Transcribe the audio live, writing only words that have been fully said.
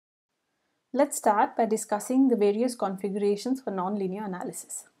Let's start by discussing the various configurations for nonlinear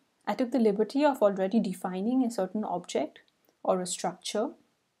analysis. I took the liberty of already defining a certain object or a structure,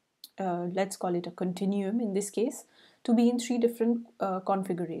 let's call it a continuum in this case, to be in three different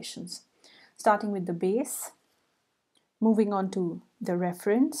configurations, starting with the base, moving on to the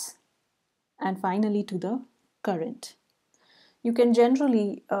reference, and finally to the current. You can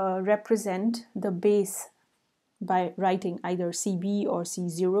generally represent the base by writing either CB or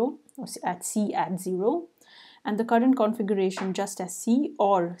C0 or at C at 0, and the current configuration just as C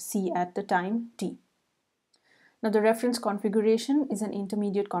or C at the time t. Now the reference configuration is an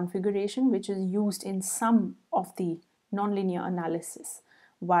intermediate configuration which is used in some of the nonlinear analysis,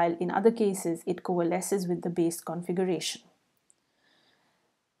 while in other cases it coalesces with the base configuration.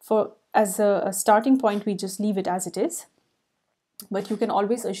 As a starting point, we just leave it as it is, but you can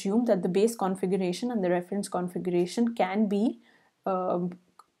always assume that the base configuration and the reference configuration can be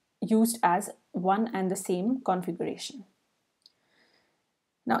used as one and the same configuration.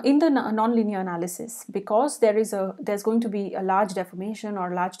 Now in the nonlinear analysis, because there's going to be a large deformation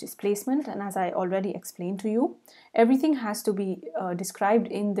or large displacement, and as I already explained to you, everything has to be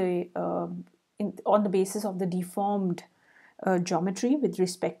described on the basis of the deformed geometry. With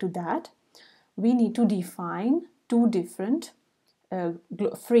respect to that, we need to define two different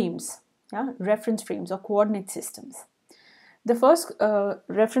frames, reference frames or coordinate systems. The first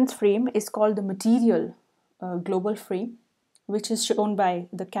reference frame is called the material global frame, which is shown by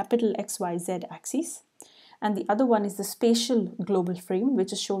the capital XYZ axis, and the other one is the spatial global frame,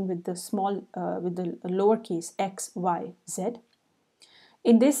 which is shown with the lowercase x, y, z.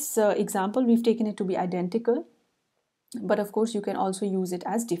 In this example, we've taken it to be identical, but of course you can also use it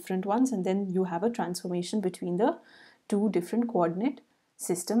as different ones, and then you have a transformation between the two different coordinate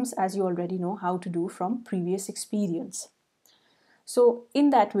systems, as you already know how to do from previous experience. So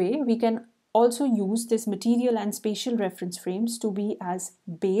in that way, we can also use this material and spatial reference frames to be as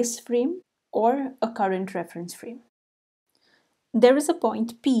base frame or a current reference frame. There is a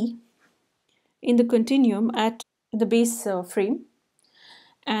point P in the continuum at the base frame,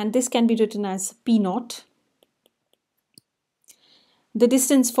 and this can be written as P0. The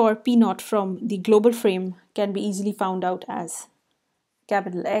distance for P0 from the global frame can be easily found out as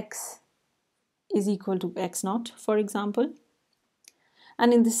capital X is equal to X0, for example.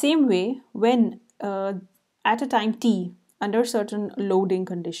 And in the same way, when at a time t, under certain loading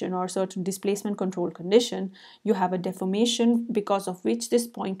condition or certain displacement control condition, you have a deformation because of which this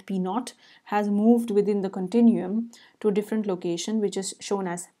point P0 has moved within the continuum to a different location, which is shown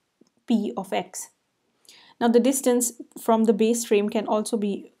as P of X. Now the distance from the base frame can also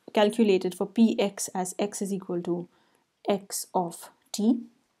be calculated for Px as x is equal to x of t.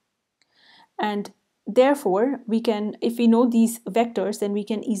 And therefore, we can, if we know these vectors, then we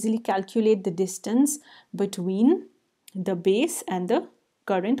can easily calculate the distance between the base and the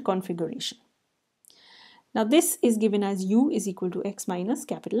current configuration. Now this is given as u is equal to x minus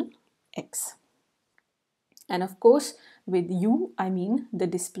capital X. And of course, with u, I mean the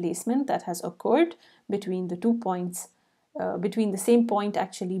displacement that has occurred between the 2 points, between the same point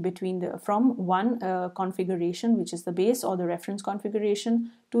actually, from one configuration, which is the base or the reference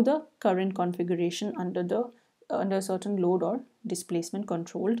configuration, to the current configuration under certain load or displacement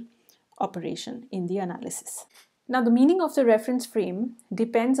controlled operation in the analysis. Now the meaning of the reference frame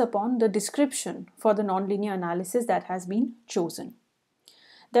depends upon the description for the nonlinear analysis that has been chosen.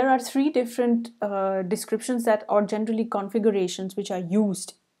 There are three different descriptions that are generally configurations which are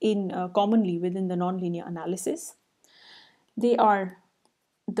used commonly within the nonlinear analysis. They are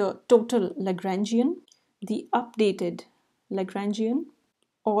the total Lagrangian, the updated Lagrangian,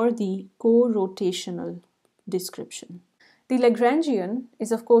 or the co-rotational description. The Lagrangian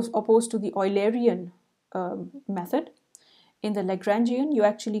is of course opposed to the Eulerian method. In the Lagrangian, you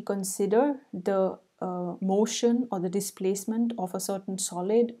actually consider the motion or the displacement of a certain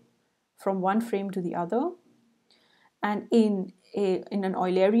solid from one frame to the other, and in an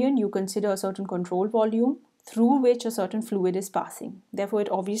Eulerian you consider a certain control volume through which a certain fluid is passing. Therefore, it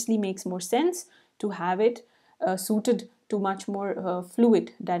obviously makes more sense to have it suited to much more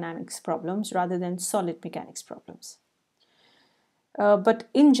fluid dynamics problems rather than solid mechanics problems. But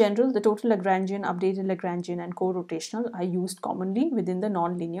in general, the total Lagrangian, updated Lagrangian, and co-rotational are used commonly within the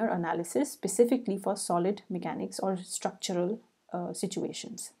nonlinear analysis, specifically for solid mechanics or structural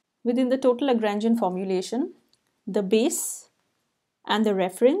situations. Within the total Lagrangian formulation, the base and the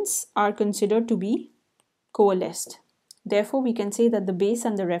reference are considered to be coalesced. Therefore, we can say that the base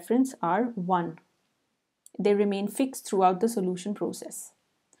and the reference are one. They remain fixed throughout the solution process.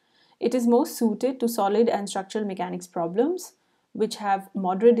 It is most suited to solid and structural mechanics problems which have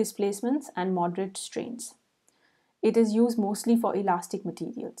moderate displacements and moderate strains. It is used mostly for elastic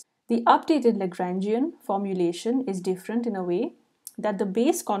materials. The updated Lagrangian formulation is different in a way that the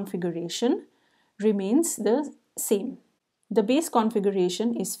base configuration remains the same. The base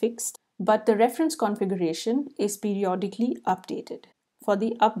configuration is fixed, but the reference configuration is periodically updated for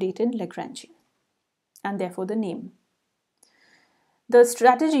the updated Lagrangian, and therefore the name. The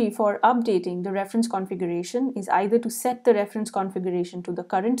strategy for updating the reference configuration is either to set the reference configuration to the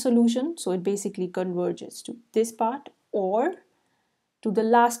current solution, so it basically converges to this part, or to the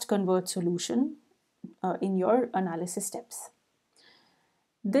last converge solution in your analysis steps.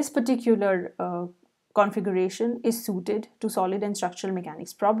 This particular configuration is suited to solid and structural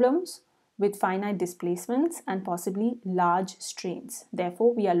mechanics problems with finite displacements and possibly large strains.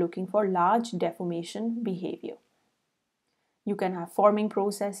 Therefore, we are looking for large deformation behavior. You can have forming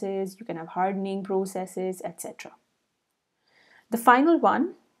processes, you can have hardening processes, etc. The final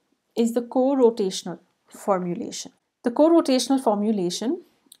one is the co-rotational formulation. The co-rotational formulation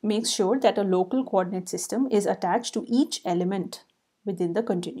makes sure that a local coordinate system is attached to each element within the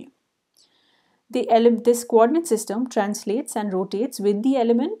continuum. This coordinate system translates and rotates with the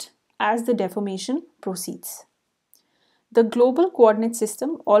element as the deformation proceeds. The global coordinate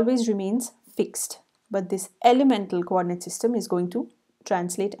system always remains fixed, but this elemental coordinate system is going to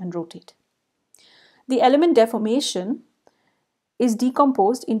translate and rotate. The element deformation is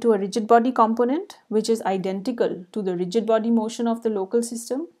decomposed into a rigid body component, which is identical to the rigid body motion of the local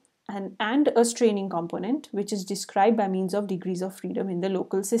system, and a straining component, which is described by means of degrees of freedom in the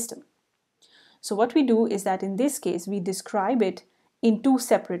local system. So what we do is that in this case, we describe it in two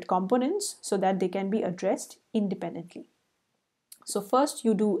separate components so that they can be addressed independently. So first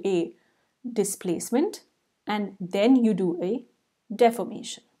you do a displacement and then you do a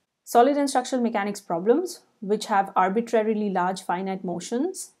deformation. Solid and structural mechanics problems which have arbitrarily large finite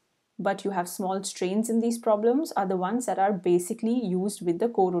motions but you have small strains in these problems are the ones that are basically used with the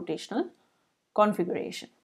co-rotational configuration.